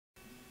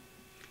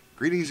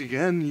Greetings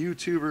again,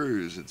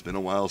 YouTubers. It's been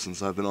a while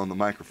since I've been on the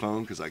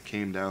microphone because I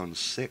came down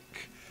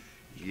sick.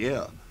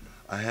 Yeah,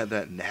 I had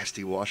that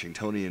nasty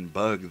Washingtonian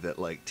bug that,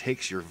 like,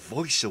 takes your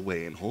voice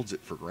away and holds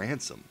it for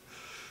ransom.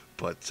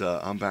 But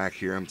I'm back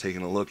here. I'm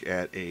taking a look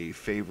at a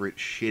favorite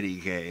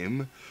shitty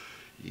game.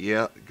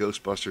 Yeah,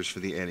 Ghostbusters for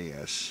the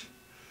NES.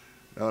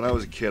 Now, when I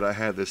was a kid, I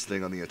had this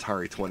thing on the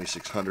Atari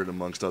 2600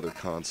 amongst other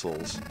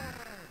consoles.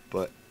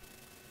 But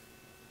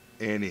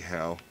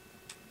anyhow,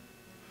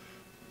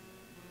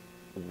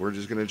 we're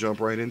just going to jump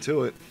right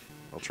into it.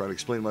 I'll try to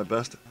explain my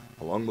best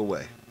along the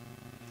way.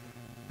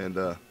 And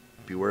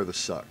beware the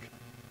suck.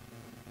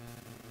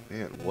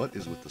 Man, what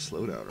is with the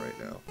slowdown right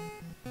now?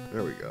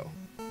 There we go.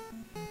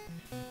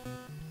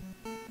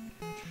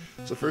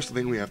 So first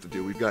thing we have to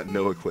do, we've got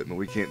no equipment.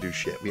 We can't do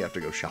shit. We have to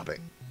go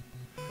shopping.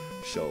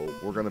 So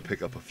we're going to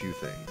pick up a few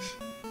things.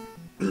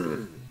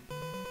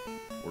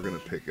 We're going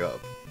to pick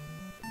up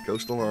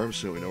ghost alarms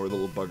so we know where the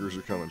little buggers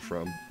are coming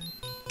from.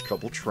 A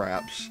couple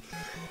traps.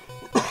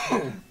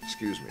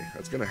 Excuse me.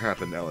 That's going to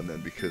happen now and then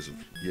because of,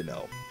 you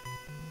know,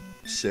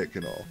 sick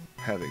and all,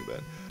 having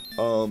been.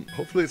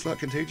 Hopefully it's not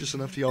contagious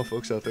enough to y'all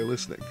folks out there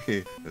listening.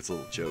 That's a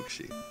little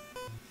jokesy.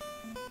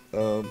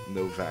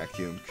 No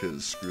vacuum,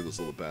 because screw those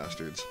little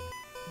bastards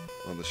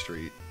on the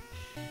street.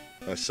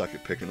 I suck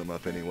at picking them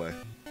up anyway.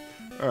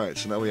 Alright,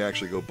 so now we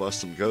actually go bust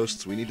some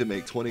ghosts. We need to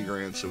make 20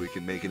 grand so we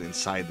can make it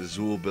inside the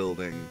Zool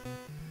building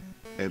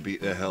and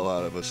beat the hell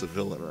out of us a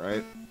villain,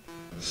 right?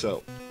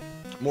 So,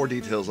 more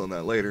details on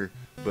that later,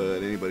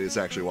 but anybody that's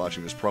actually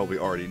watching this probably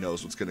already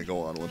knows what's going to go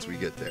on once we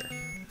get there.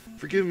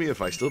 Forgive me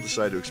if I still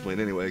decide to explain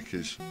anyway,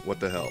 because what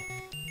the hell.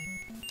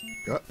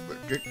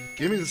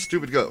 Give me the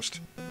stupid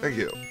ghost. Thank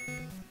you.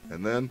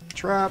 And then,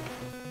 trap.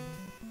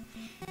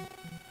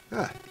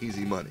 Ah,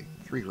 easy money.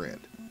 3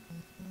 grand.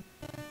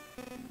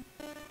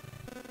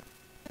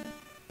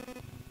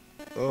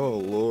 Oh,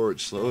 Lord,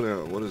 slow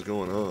down. What is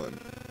going on?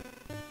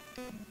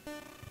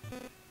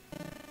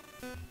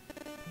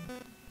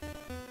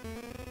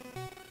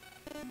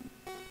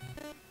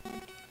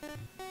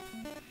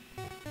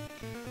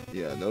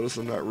 Yeah, notice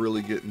I'm not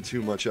really getting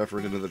too much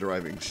effort into the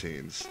driving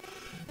scenes.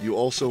 You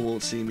also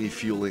won't see me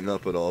fueling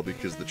up at all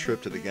because the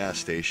trip to the gas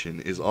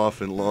station is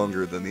often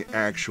longer than the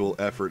actual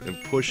effort in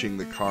pushing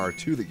the car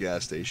to the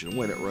gas station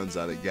when it runs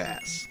out of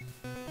gas.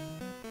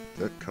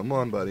 Come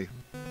on, buddy.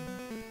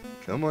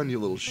 Come on, you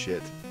little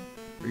shit.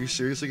 Are you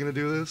seriously gonna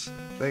do this?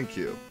 Thank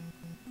you.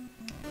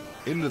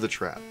 Into the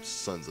trap,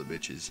 sons of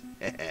bitches.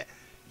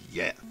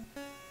 Yeah.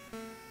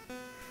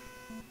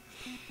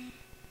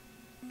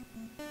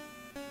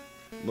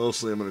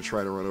 Mostly I'm going to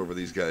try to run over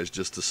these guys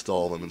just to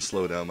stall them and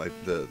slow down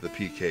the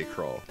PK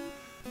crawl.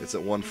 It's at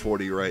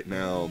 140 right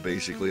now.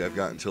 Basically, I've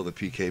got until the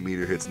PK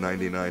meter hits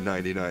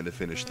 99.99 to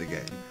finish the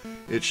game.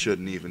 It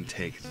shouldn't even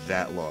take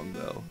that long,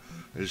 though.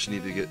 I just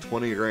need to get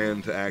 20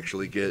 grand to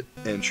actually get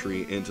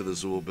entry into the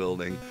Zool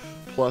building,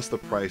 plus the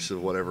price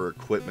of whatever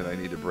equipment I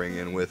need to bring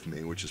in with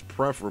me, which is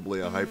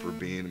preferably a hyper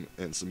beam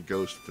and some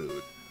ghost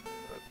food.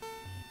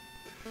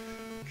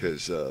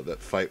 Because that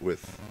fight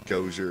with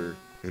Gozer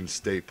and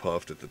Stay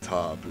Puffed at the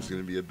top is going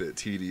to be a bit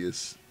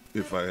tedious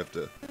if I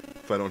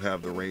don't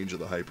have the range of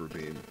the hyper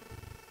beam.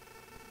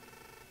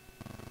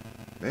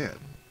 Man.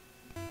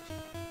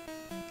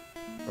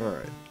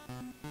 Alright.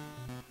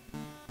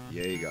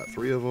 Yeah, you got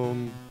 3 of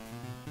them.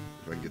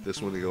 If I can get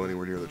this one to go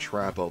anywhere near the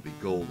trap, I'll be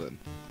golden.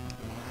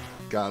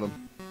 Got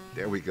him.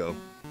 There we go.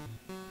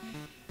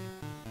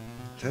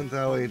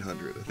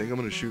 10,800. I think I'm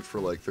going to shoot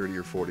for like 30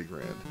 or 40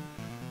 grand.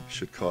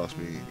 Should cost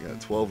me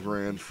 12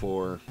 grand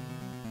for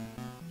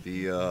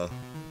the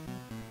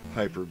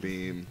hyper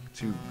beam,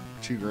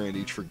 two grand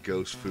each for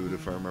ghost food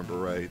if I remember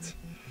right.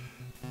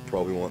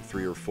 Probably want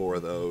 3 or 4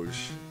 of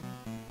those.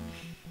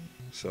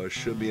 So I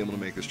should be able to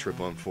make this trip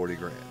on 40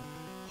 grand.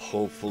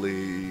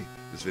 Hopefully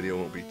this video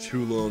won't be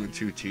too long and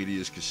too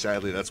tedious, because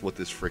sadly that's what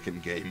this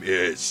frickin' game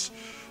is.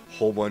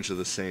 Whole bunch of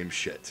the same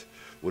shit.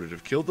 Would it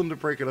have killed them to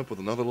break it up with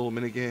another little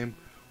minigame?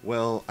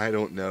 Well, I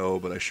don't know,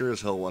 but I sure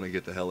as hell want to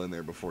get the hell in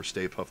there before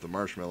Stay Puft the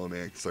Marshmallow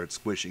Man can start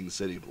squishing the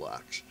city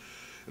blocks.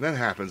 And that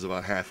happens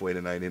about halfway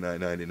to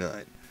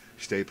 99.99.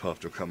 Stay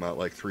Puft will come out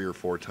like 3 or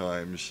 4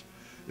 times.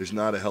 There's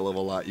not a hell of a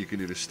lot you can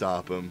do to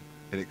stop him,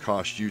 and it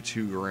costs you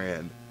 2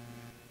 grand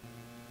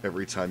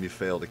every time you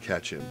fail to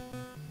catch him.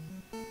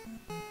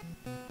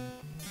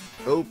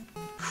 Oh,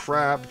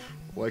 crap.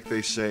 Like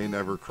they say,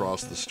 never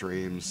cross the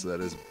streams.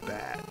 That is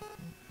bad.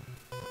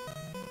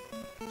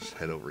 Just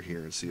head over here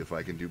and see if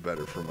I can do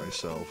better for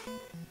myself.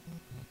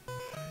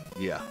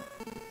 Yeah.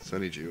 So I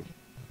need you.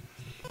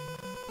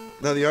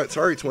 Now, the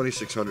Atari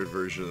 2600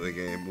 version of the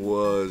game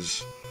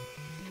was...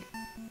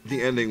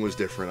 The ending was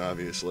different,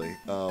 obviously.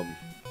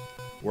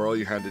 Where all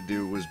you had to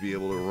do was be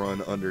able to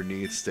run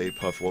underneath Stay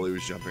Puft while he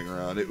was jumping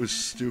around. It was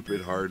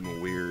stupid, hard,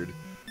 and weird.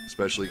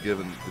 Especially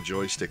given the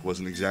joystick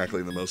wasn't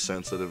exactly the most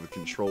sensitive of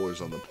controllers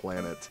on the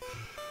planet.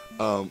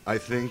 I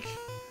think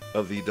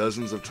of the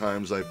dozens of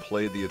times I've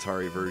played the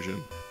Atari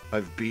version,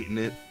 I've beaten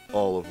it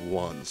all of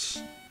once.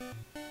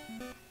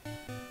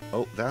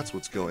 Oh, that's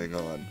what's going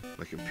on.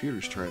 My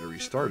computer's trying to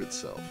restart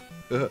itself.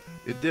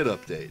 It did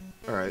update.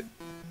 Alright.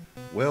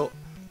 Well,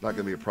 not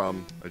gonna be a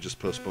problem. I just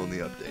postponed the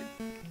update.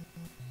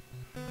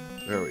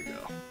 There we go.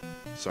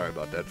 Sorry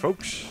about that,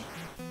 folks.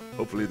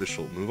 Hopefully this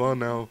will move on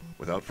now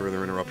without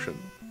further interruption.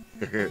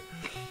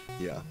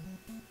 Yeah.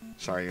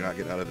 Sorry you're not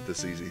getting out of it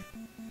this easy.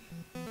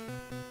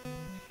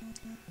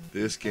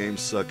 This game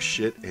sucks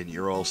shit and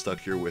you're all stuck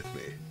here with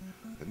me.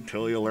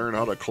 Until you learn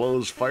how to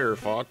close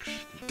Firefox.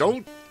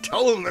 Don't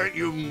tell them that,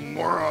 you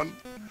moron!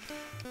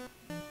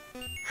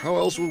 How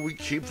else would we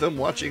keep them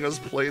watching us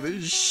play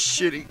this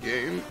shitty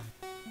game?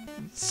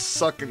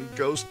 Sucking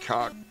ghost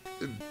cock.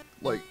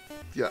 Like,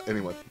 yeah,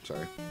 anyway,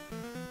 sorry.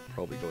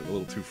 Probably going a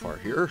little too far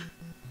here.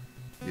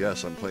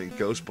 Yes, I'm playing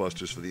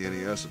Ghostbusters for the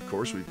NES. Of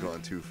course we've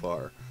gone too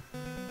far.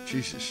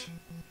 Jesus.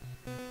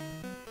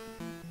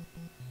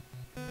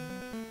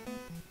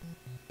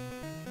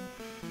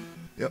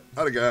 Yep,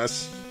 out of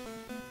gas.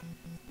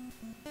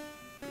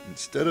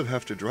 Instead of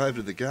have to drive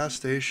to the gas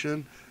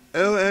station,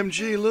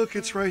 OMG, look,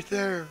 it's right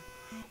there.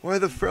 Why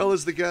the frell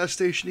is the gas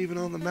station even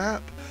on the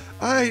map?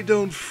 I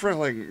don't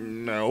frelling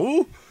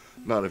know.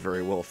 Not a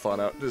very well thought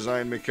out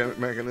design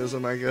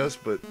mechanism, I guess,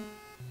 but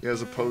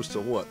as opposed to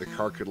what? The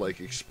car could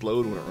like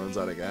explode when it runs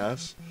out of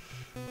gas?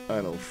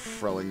 I don't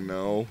frelling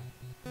know.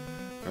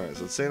 Alright,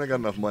 so it's saying I got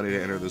enough money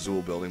to enter the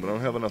Zool building, but I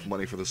don't have enough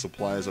money for the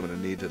supplies I'm going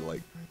to need to,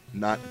 like,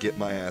 not get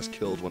my ass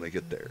killed when I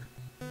get there.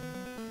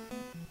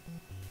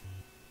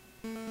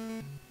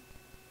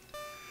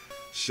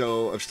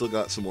 So, I've still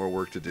got some more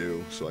work to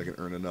do so I can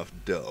earn enough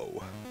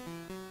dough.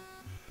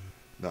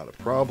 Not a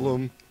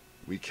problem.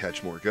 We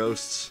catch more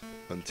ghosts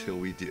until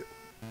we do.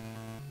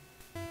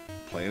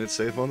 Playing it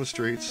safe on the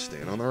streets,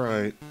 staying on the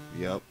right.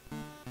 Yep.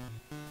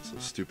 So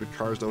stupid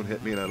cars don't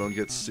hit me and I don't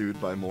get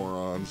sued by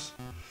morons.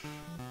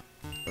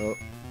 Oh,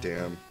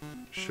 damn.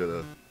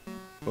 Shoulda.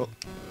 Oh.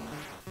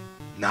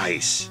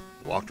 Nice!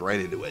 Walked right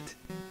into it.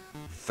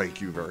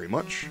 Thank you very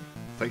much.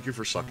 Thank you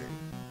for sucking.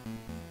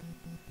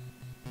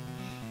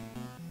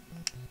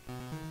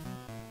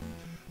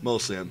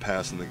 Mostly I'm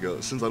passing the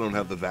ghosts. Since I don't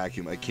have the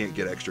vacuum, I can't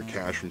get extra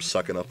cash from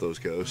sucking up those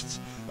ghosts.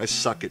 I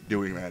suck at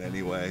doing that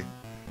anyway.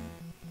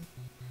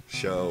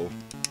 So,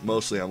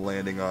 mostly I'm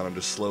landing on them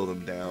to slow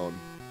them down.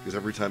 Because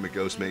every time a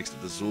ghost makes it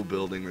to the Zool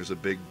building, there's a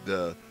big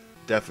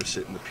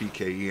deficit in the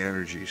PKE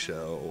energy,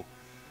 so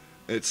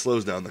it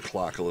slows down the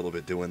clock a little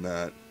bit doing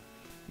that.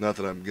 Not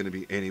that I'm going to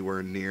be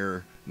anywhere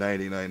near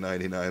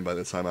 99.99 by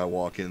the time I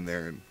walk in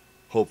there and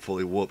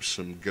hopefully whoop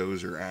some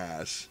Gozer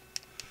ass.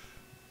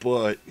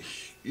 But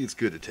it's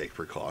good to take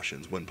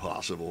precautions when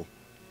possible.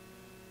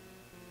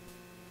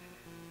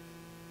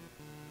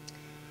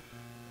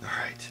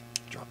 Alright,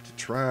 drop the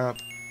trap.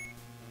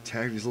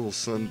 Tag these little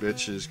son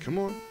bitches. Come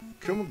on,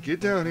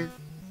 get down here.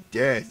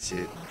 That's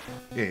it.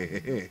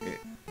 You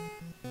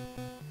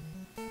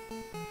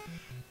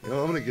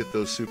know, I'm gonna get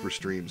those super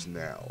streams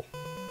now.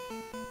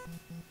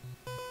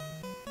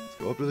 Let's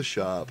go up to the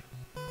shop.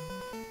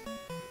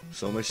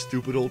 Sell my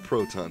stupid old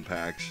proton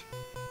packs.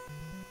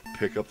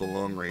 Pick up the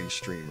long-range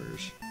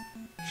streamers.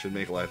 Should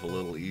make life a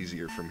little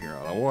easier from here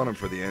on. I want them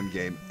for the end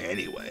game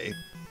anyway.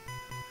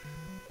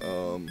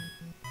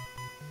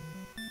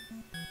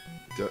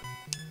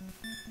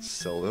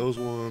 Sell those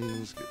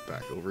ones. Get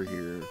back over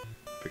here.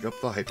 Pick up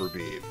the hyper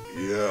beam.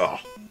 Yeah,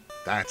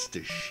 that's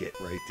the shit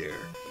right there.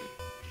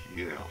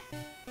 Yeah.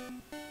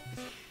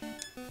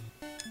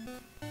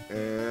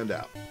 And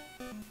out.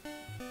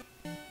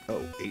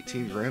 Oh,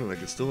 18 grand and I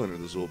can still enter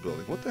the Zool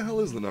building. What the hell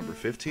is the number?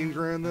 15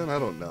 grand then? I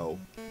don't know.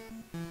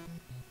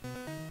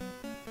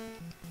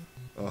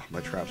 Oh,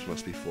 my traps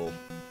must be full.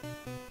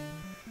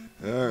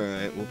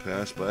 Alright, we'll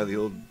pass by the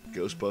old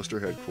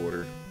Ghostbuster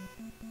headquarters.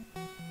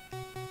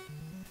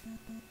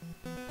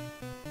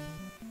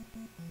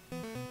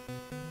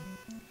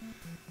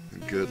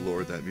 Good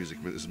lord, that music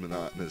is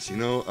monotonous. You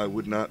know, I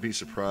would not be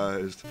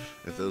surprised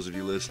if those of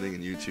you listening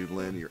in YouTube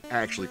land, you're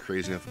actually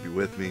crazy enough to be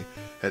with me,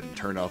 hadn't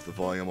turned off the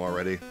volume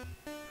already.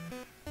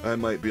 I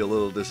might be a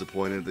little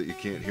disappointed that you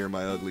can't hear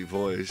my ugly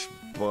voice,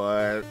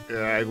 but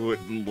I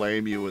wouldn't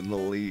blame you in the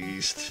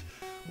least.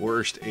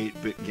 Worst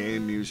 8-bit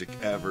game music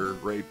ever.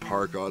 Ray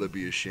Park ought to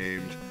be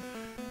ashamed.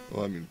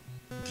 Well, I mean,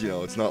 you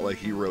know, it's not like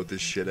he wrote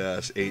this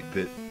shit-ass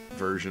 8-bit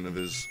version of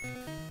his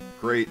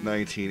great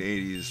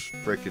 1980s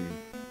frickin'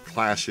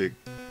 classic,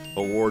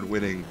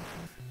 award-winning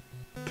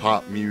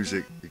pop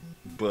music,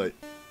 but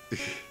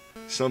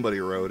somebody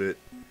wrote it.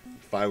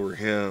 If I were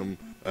him,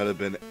 I'd have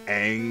been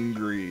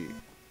angry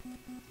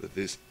that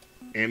this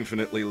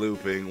infinitely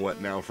looping,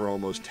 what now for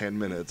almost 10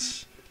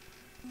 minutes,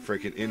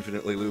 freaking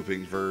infinitely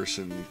looping verse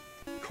and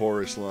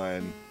chorus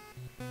line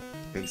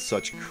in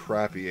such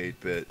crappy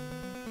 8-bit.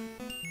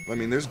 I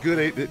mean, there's good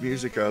 8-bit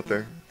music out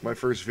there. My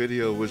first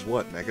video was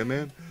what, Mega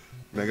Man?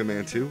 Mega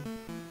Man 2?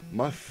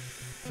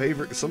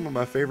 Some of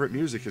my favorite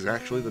music is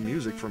actually the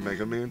music from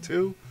Mega Man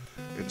 2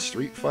 and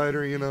Street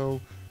Fighter, you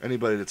know.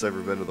 Anybody that's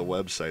ever been to the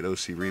website,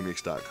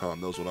 ocremix.com,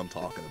 knows what I'm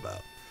talking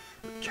about.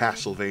 Or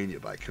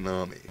Castlevania by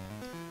Konami.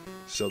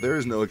 So there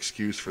is no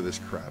excuse for this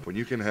crap. When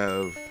you can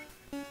have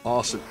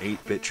awesome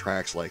 8-bit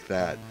tracks like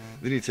that.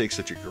 Then you take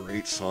such a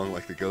great song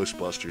like the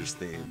Ghostbusters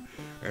theme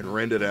and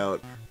rend it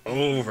out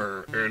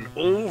over and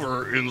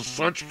over in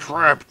such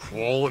crap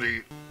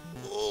quality.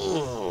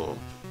 Ugh.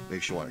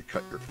 Makes you want to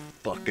cut your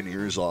fucking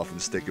ears off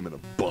and stick them in a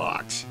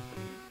box.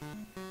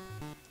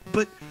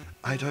 But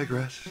I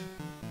digress.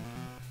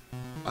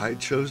 I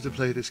chose to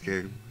play this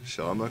game,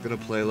 so I'm not going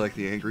to play like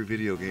the angry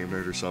video game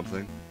nerd or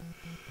something.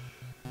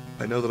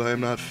 I know that I am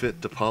not fit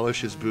to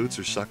polish his boots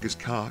or suck his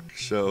cock,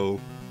 so...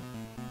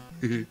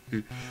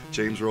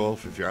 James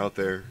Rolfe, if you're out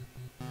there,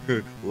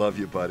 love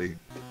you, buddy.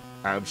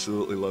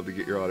 Absolutely love to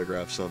get your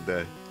autograph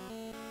someday.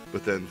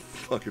 But then,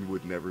 fucking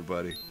wouldn't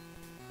everybody?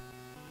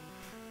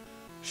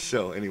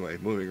 So, anyway,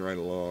 moving right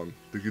along.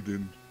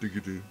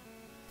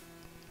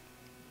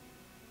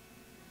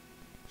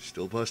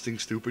 Still busting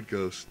stupid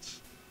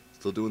ghosts.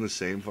 Still doing the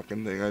same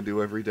fucking thing I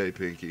do every day,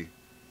 Pinky.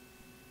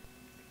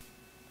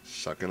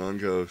 Sucking on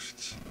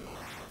ghosts.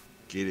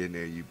 Get in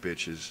there, you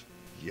bitches.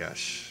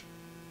 Yes.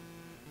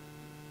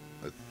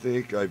 I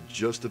think I've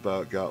just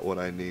about got what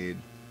I need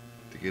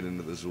to get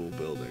into the Zool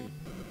building.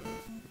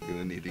 I'm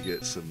gonna need to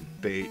get some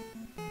bait,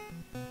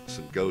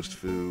 some ghost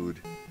food.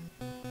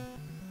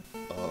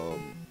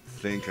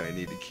 Think I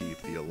need to keep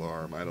the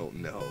alarm. I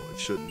don't know. It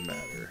shouldn't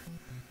matter.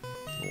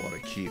 I want to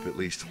keep at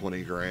least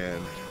 20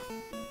 grand.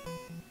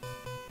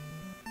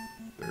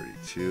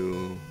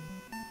 32.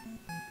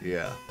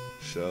 Yeah.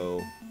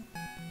 So,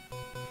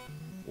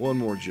 one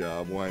more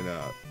job. Why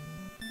not?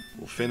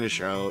 We'll finish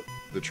out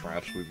the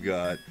traps we've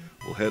got.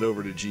 We'll head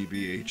over to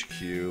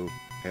GBHQ,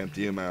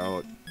 empty them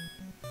out.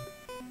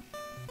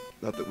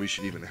 Not that we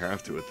should even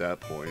have to at that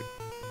point.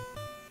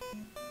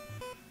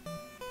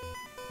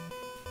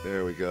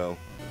 There we go.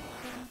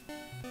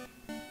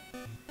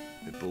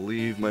 I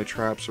believe my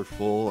traps are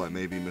full. I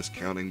may be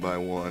miscounting by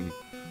one,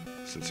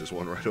 since there's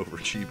one right over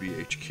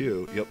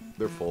GBHQ. Yep,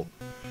 they're full.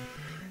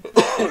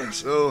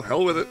 So,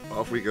 hell with it.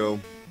 Off we go.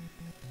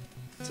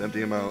 Let's empty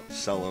them out,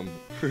 sell them,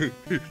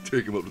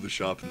 take them up to the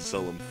shop and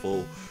sell them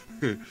full.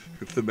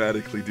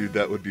 Thematically, dude,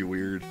 that would be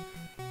weird.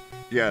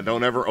 Yeah,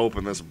 don't ever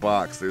open this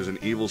box. There's an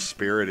evil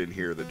spirit in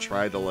here that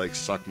tried to, like,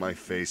 suck my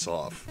face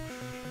off.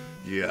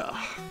 Yeah.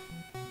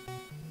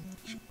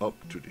 Up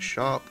to the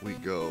shop we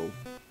go.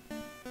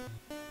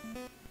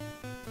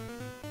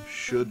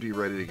 Should be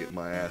ready to get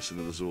my ass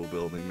into the Zool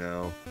building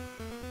now.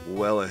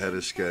 Well ahead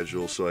of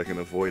schedule so I can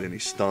avoid any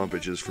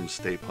stompages from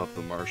Stay Puft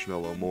the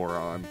Marshmallow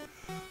Moron.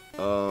 I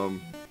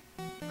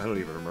don't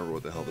even remember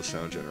what the hell the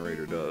sound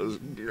generator does.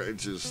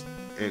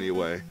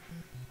 Anyway.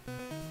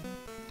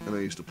 And I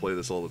used to play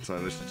this all the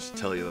time. I should just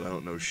tell you that I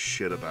don't know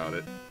shit about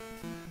it.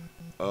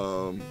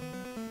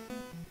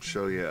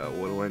 So yeah,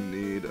 what do I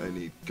need? I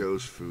need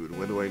ghost food.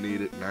 When do I need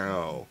it?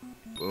 Now.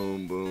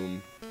 Boom,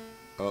 boom.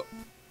 Oh,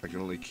 I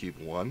can only keep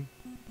one?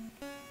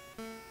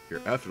 You're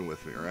effing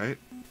with me, right?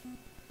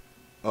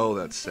 Oh,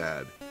 that's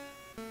sad.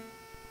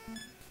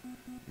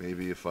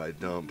 Maybe if I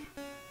dump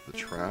the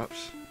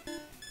traps,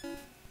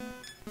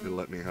 it'll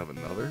let me have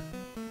another?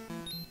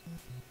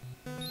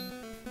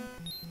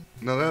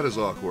 Now that is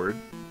awkward.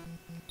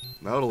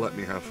 Now it'll let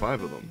me have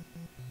 5 of them.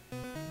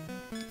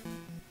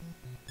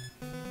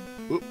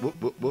 Whoop,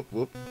 whoop, whoop, whoop,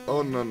 whoop.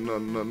 Oh, no, no,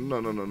 no, no,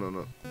 no, no, no,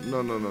 no.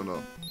 No, no, no,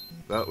 no.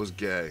 That was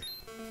gay.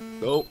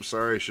 Oh,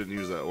 sorry, I shouldn't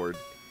use that word.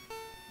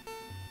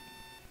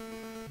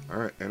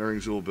 Alright, entering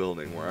Zool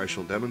building, where I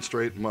shall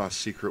demonstrate my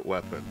secret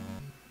weapon.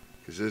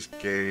 Because this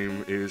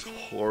game is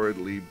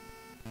horridly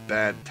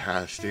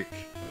bad-tastic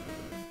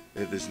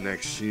at this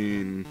next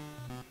scene.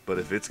 But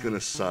if it's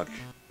gonna suck,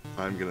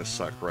 I'm gonna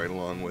suck right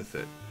along with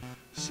it.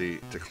 See,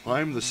 to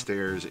climb the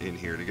stairs in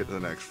here to get to the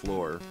next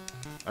floor,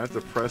 I have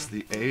to press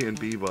the A and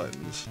B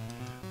buttons.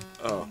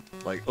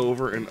 Like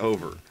over and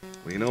over.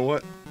 Well, you know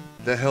what?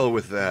 The hell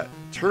with that.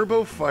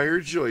 Turbo-fire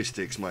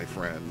joysticks, my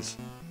friends.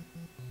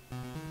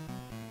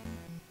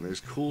 There's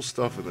cool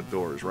stuff in the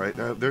doors, right?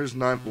 Now, there's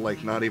not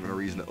even a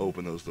reason to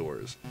open those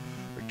doors.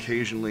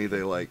 Occasionally,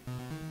 they, like...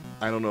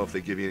 I don't know if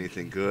they give you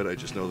anything good. I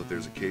just know that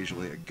there's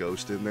occasionally a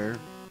ghost in there.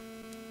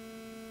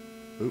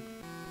 Oop.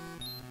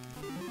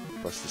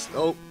 Press this...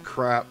 Oh,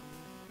 crap.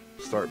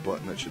 Start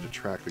button. That should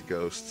attract the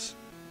ghosts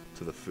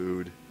to the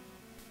food.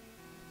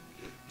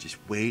 Just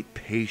wait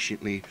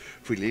patiently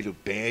for little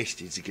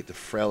bastards to get the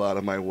frell out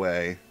of my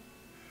way.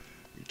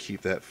 And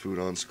keep that food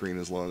on screen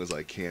as long as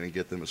I can and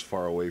get them as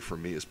far away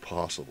from me as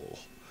possible.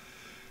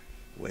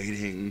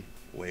 Waiting,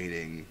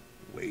 waiting,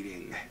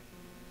 waiting.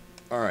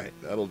 Alright,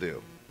 that'll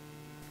do.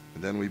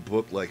 And then we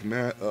book like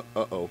mad.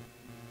 Uh-oh.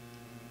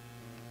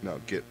 Now,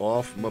 get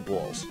off my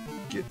balls.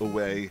 Get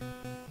away.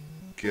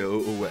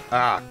 Go away.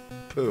 Ah,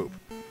 poop.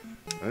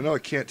 I know I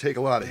can't take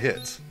a lot of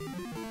hits.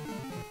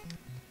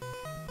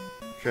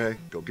 Okay,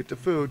 go get the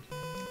food.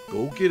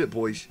 Go get it,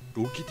 boys.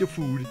 Go get the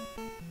food.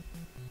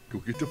 Go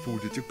get the food.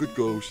 It's a good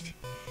ghost.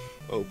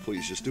 Oh,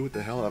 please, just do it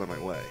the hell out of my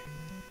way.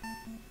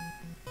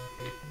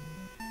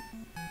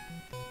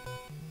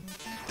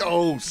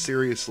 Oh,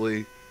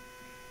 seriously?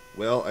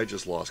 Well, I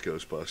just lost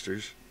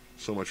Ghostbusters.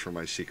 So much for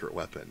my secret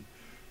weapon.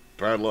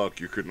 Bad luck,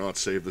 you could not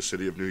save the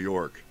city of New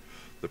York.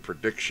 The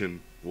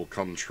prediction will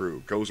come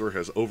true. Gozer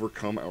has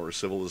overcome our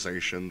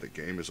civilization. The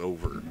game is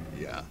over.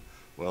 Yeah.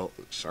 Well,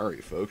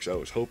 sorry, folks. I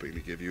was hoping to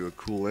give you a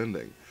cool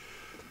ending.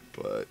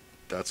 But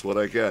that's what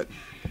I get.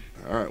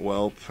 Alright,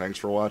 well, thanks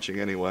for watching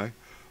anyway.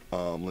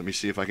 Let me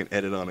see if I can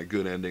edit on a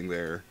good ending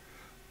there.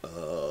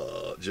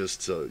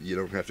 Just so you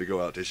don't have to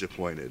go out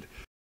disappointed.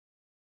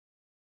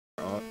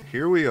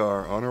 Here we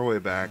are on our way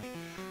back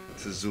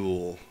to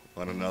Zool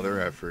on another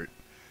effort.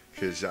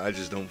 Because I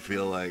just don't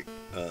feel like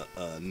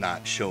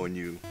not showing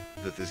you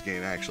that this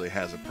game actually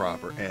has a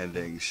proper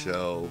ending.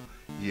 So,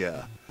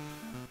 yeah.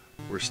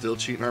 We're still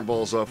cheating our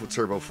balls off with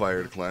Turbo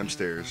Fire to climb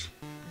stairs.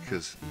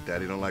 Because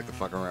Daddy don't like to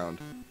fuck around.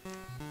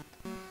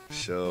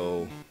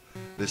 So,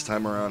 this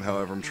time around,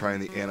 however, I'm trying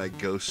the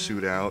anti-ghost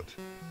suit out.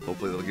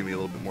 Hopefully that'll give me a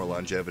little bit more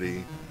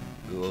longevity.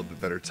 A little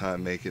bit better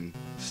time making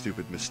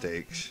stupid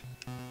mistakes.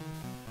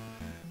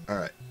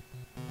 Alright.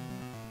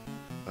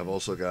 I've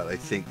also got, I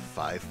think,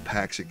 5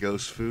 packs of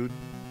ghost food.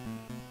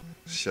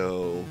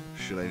 So,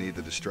 should I need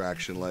the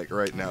distraction, like,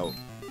 right now?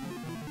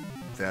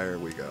 There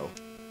we go.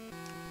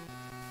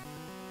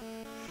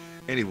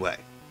 Anyway,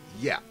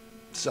 yeah.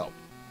 So,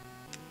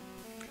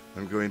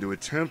 I'm going to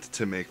attempt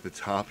to make the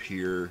top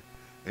here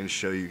and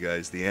show you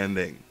guys the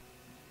ending.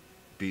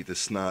 Beat the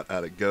snot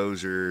out of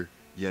Gozer,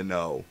 you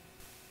know.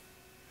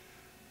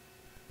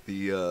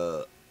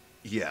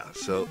 Yeah,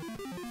 so...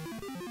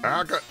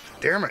 Ah, god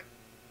damn it!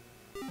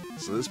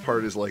 So this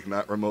part is, like,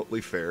 not remotely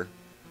fair,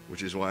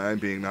 which is why I'm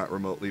being not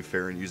remotely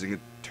fair and using a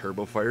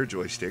Turbo Fire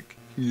joystick.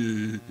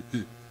 Yeah.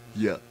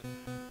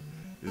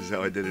 This is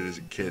how I did it as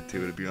a kid,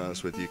 too, to be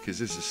honest with you, because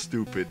this is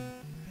stupid.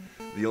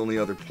 The only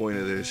other point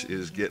of this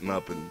is getting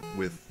up and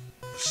with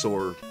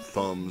sore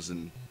thumbs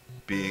and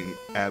being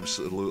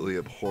absolutely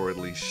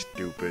abhorrently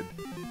stupid.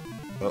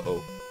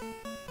 Uh-oh.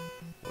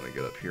 When I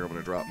get up here, I'm going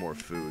to drop more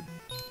food.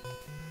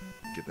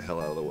 Get the hell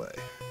out of the way.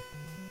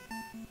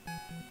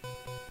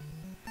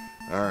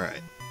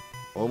 Alright.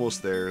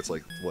 Almost there. It's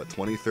like, what,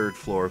 23rd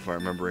floor, if I'm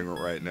remembering it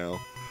right now.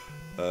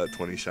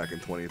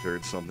 22nd,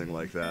 23rd, something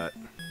like that.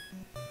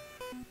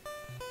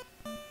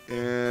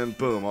 And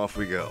boom, off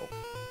we go.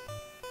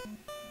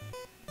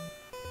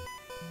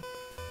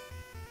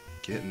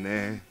 Getting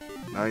there.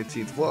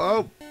 19th floor.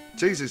 Oh,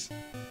 Jesus.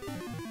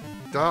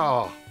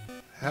 Oh,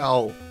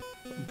 hell.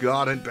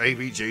 God and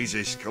baby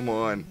Jesus, come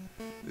on.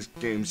 This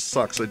game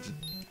sucks. I just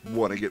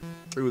want to get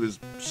through this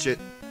shit.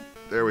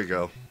 There we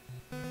go.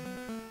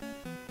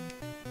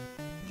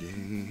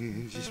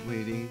 Yeah, just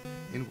waiting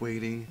and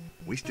waiting.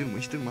 Wasting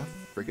my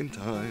friggin'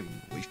 time.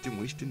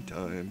 Wasting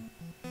time.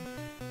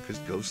 Because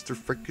ghosts are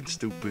frickin'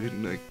 stupid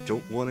and I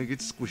don't want to get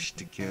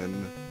squished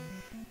again.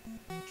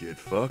 Get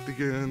fucked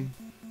again.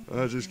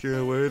 I just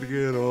can't wait to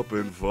get up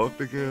and fucked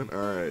again.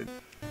 Alright.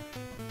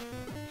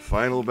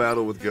 Final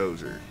battle with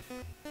Gozer.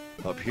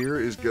 Up here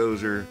is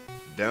Gozer.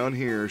 Down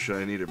here, should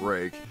I need a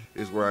break,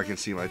 is where I can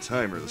see my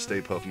timer, the Stay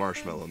Puft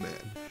Marshmallow Man.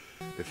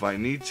 If I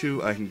need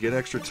to, I can get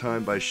extra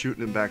time by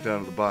shooting him back down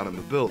to the bottom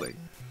of the building.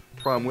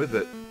 Problem with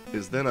it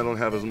is then I don't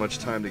have as much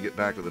time to get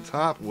back to the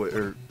top,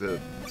 or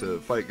to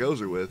fight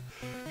Gozer with,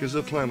 because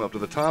he'll climb up to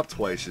the top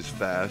twice as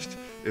fast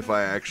if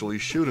I actually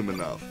shoot him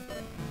enough.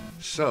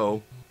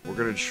 So, we're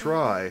going to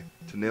try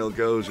to nail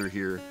Gozer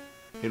here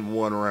in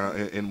one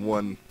round, in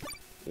one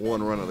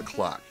run of the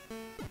clock.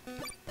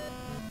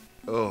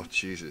 Oh,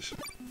 Jesus.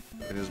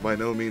 It is by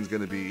no means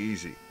going to be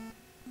easy.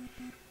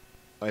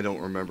 I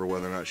don't remember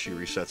whether or not she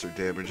resets her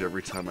damage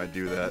every time I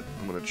do that.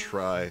 I'm going to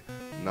try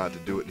not to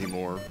do it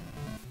anymore.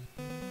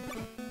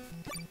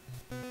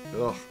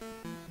 Ugh.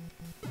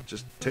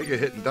 Just take a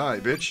hit and die,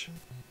 bitch.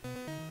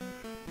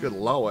 Good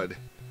lord.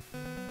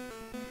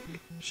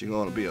 She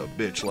gonna be a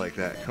bitch like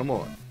that. Come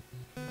on.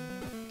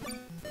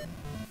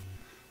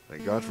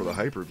 Thank God for the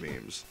hyper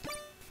beams.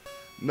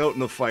 Note in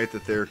the fight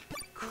that they're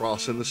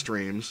crossing the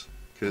streams,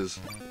 because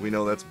we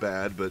know that's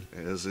bad, but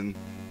as in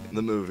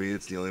the movie,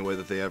 it's the only way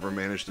that they ever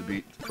managed to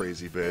beat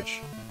Crazy Bitch.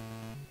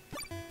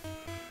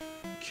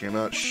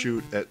 Cannot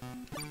shoot at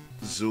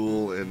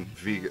Zool and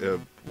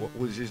what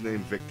was his name?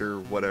 Victor,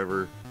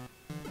 whatever.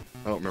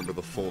 I don't remember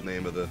the full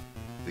name of the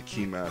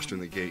Keymaster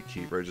and the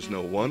Gatekeeper. I just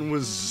know one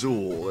was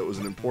Zool. That was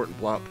an important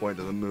plot point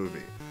of the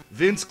movie.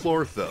 Vince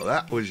Clortho,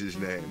 that was his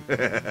name.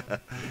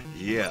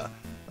 Yeah.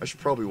 I should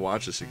probably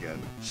watch this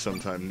again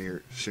sometime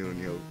soon,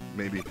 you know,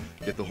 maybe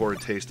get the horrid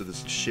taste of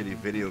this shitty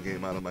video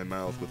game out of my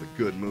mouth with a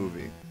good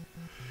movie.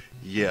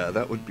 Yeah,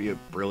 that would be a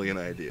brilliant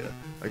idea.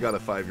 I got a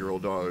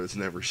 5-year-old daughter that's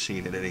never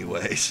seen it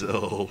anyway,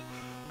 so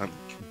I'm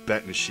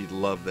betting she'd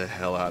love the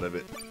hell out of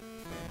it.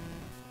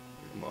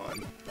 Come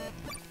on.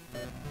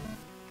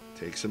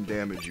 Take some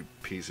damage, you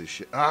piece of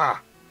shit.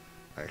 Ah!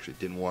 I actually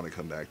didn't want to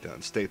come back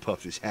down. Stay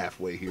Puft is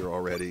halfway here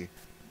already.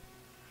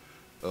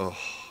 Oh,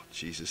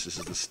 Jesus, this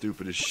is the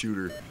stupidest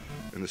shooter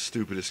in the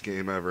stupidest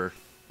game ever.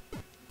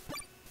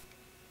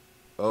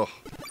 Oh,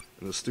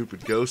 and the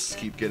stupid ghosts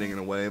keep getting in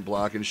the way and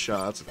blocking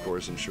shots. Of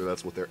course, I'm sure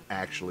that's what they're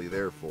actually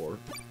there for.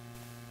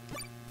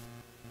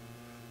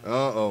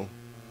 Uh-oh.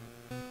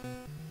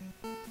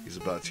 He's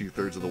about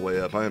 2/3 of the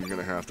way up. I am going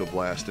to have to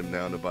blast him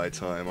down to buy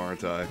time,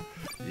 aren't I?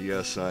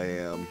 Yes, I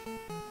am.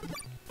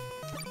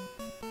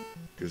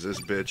 Because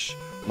this bitch,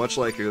 much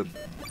like a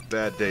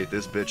bad date,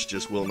 this bitch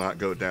just will not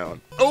go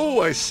down.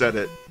 Oh, I said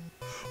it.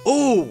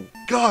 Oh,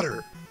 got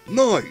her.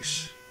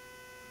 Nice.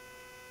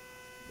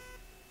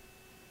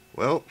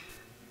 Well,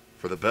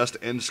 for the best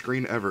end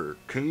screen ever,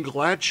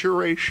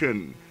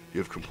 congratulations.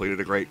 You've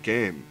completed a great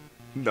game.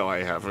 No,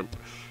 I haven't.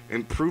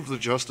 Improved the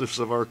justice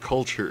of our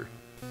culture.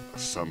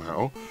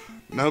 Somehow.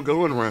 Now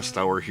go and rest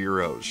our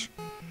heroes.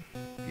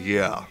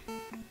 Yeah.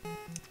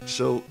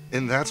 So,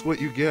 and that's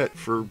what you get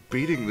for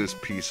beating this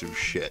piece of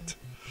shit.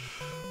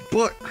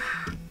 But,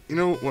 you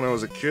know, when I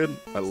was a kid,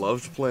 I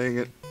loved playing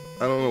it.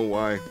 I don't know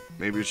why.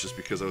 Maybe it's just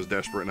because I was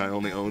desperate and I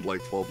only owned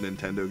like 12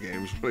 Nintendo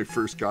games when I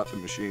first got the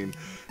machine,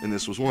 and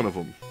this was one of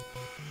them.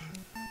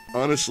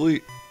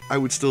 Honestly, I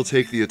would still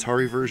take the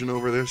Atari version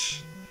over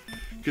this,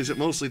 because it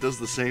mostly does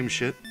the same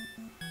shit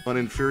on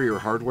inferior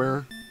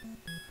hardware,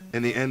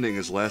 and the ending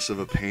is less of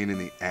a pain in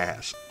the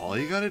ass. All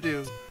you gotta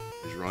do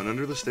is run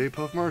under the Stay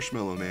Puft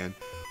Marshmallow Man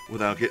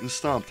without getting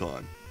stomped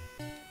on,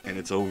 and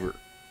it's over.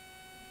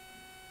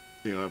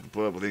 You know,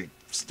 but with the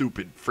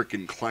stupid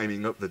freaking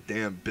climbing up the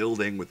damn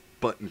building with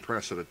button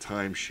press at a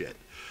time shit.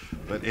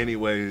 But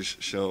anyways,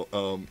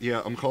 so,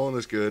 yeah, I'm calling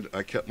this good.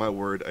 I kept my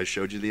word. I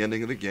showed you the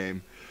ending of the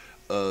game.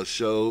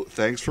 So,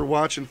 thanks for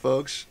watching,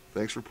 folks.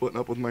 Thanks for putting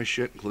up with my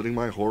shit, including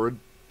my horrid,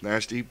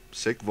 nasty,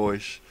 sick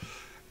voice.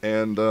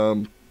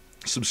 And,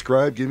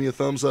 subscribe, give me a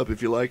thumbs up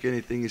if you like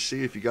anything you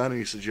see. If you got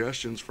any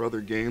suggestions for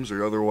other games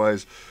or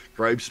otherwise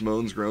gripes,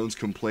 moans, groans,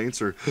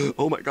 complaints, or,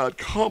 oh my god,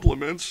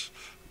 compliments,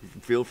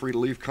 feel free to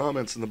leave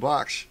comments in the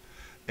box.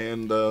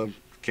 And,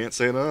 can't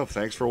say enough.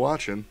 Thanks for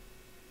watching.